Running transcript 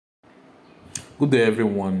Good day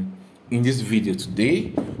everyone. In this video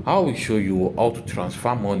today, I will show you how to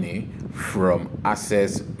transfer money from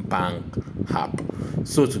Access Bank app.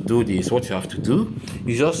 So to do this, what you have to do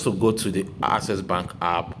is just to go to the Access Bank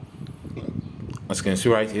app. As you can see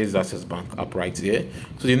right here is the Access Bank app right here.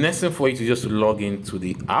 So the next thing for you is just to log into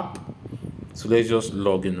the app. So let's just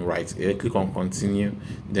log in right here. Click on continue,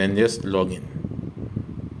 then just log in.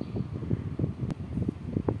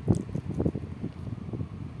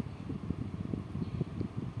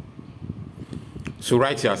 So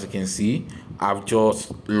right here, as you can see, I've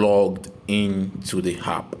just logged into the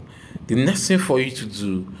app. The next thing for you to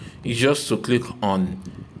do is just to click on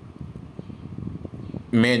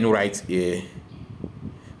menu right here.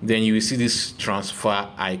 Then you will see this transfer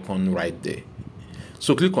icon right there.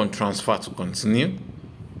 So click on transfer to continue.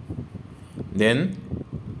 Then,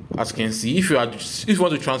 as you can see, if you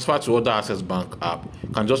want to transfer to other Access Bank app, you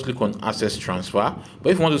can just click on Access Transfer. But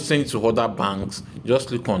if you want to send it to other banks, just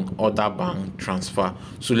click on Other Bank Transfer.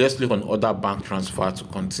 So let's click on Other Bank Transfer to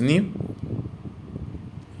continue.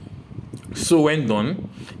 So when done,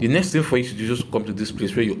 the next thing for you to do is just come to this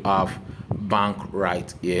place where you have bank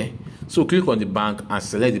right here. So click on the bank and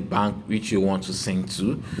select the bank which you want to send to.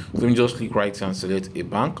 So let me just click right here and select a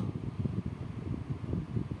bank.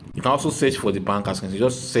 You can also search for the bank, as you can see,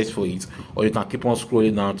 just search for it, or you can keep on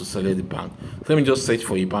scrolling down to select the bank. So let me just search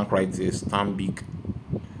for a bank right there, Stanbic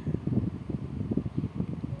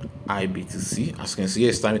IBTC. As you can see,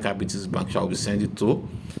 here Stanbic IBTC bank shall be sent it to.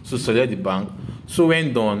 So select the bank. So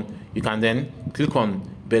when done, you can then click on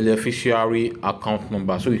beneficiary account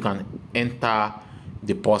number, so you can enter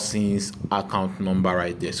the person's account number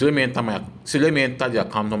right there. So let me enter the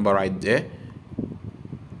account number right there.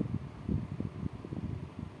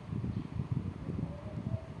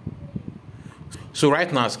 So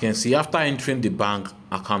right now, as you can see, after entering the bank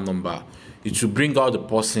account number, it will bring out the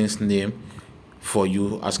person's name for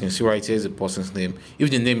you. As you can see right here is the person's name.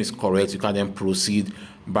 If the name is correct, you can then proceed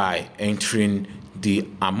by entering the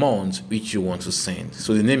amount which you want to send.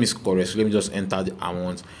 So the name is correct, so let me just enter the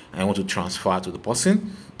amount I want to transfer to the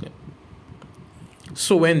person.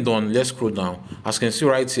 So when done, let's scroll down. As you can see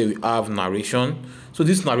right here, we have narration. So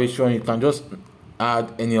this narration, you can just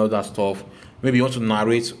add any other stuff. Maybe you want to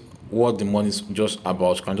narrate what the money is just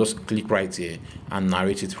about. You can just click right here and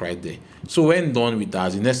narrate it right there. So when done with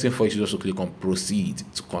that, the next thing for you is just to click on proceed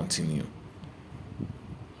to continue.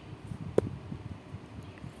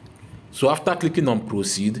 So after clicking on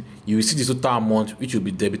proceed, you will see the total amount which will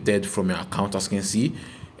be debited from your account. As you can see,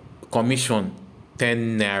 commission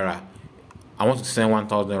 10 naira. I want to send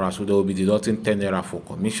 1,000 naira, so they will be deducting 10 naira for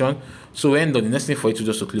commission. So when done, the next thing for you to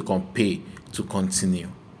just to click on pay to continue.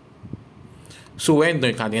 So when done,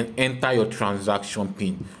 you can then enter your transaction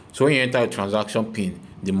pin. So when you enter your transaction pin,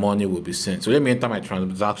 the money will be sent. So let me enter my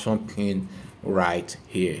transaction pin right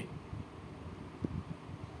here.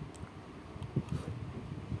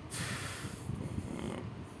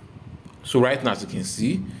 So right now, as you can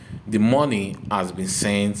see, the money has been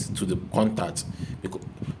sent to the contact.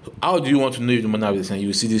 How do you want to know if the money has been sent? You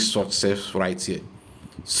will see this success right here.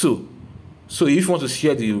 So if you want to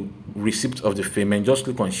share the receipt of the payment, just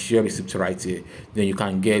click on share receipt right here. Then you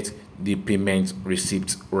can get the payment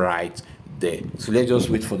receipt right there. So let's just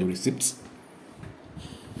wait for the receipts.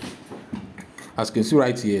 As you can see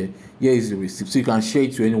right here, here is the receipt. So you can share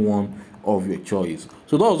it to anyone of your choice.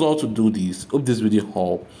 So that was all to do this. Hope this video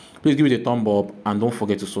helped. Please give it a thumb up and don't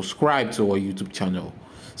forget to subscribe to our YouTube channel.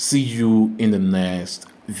 See you in the next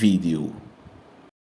video.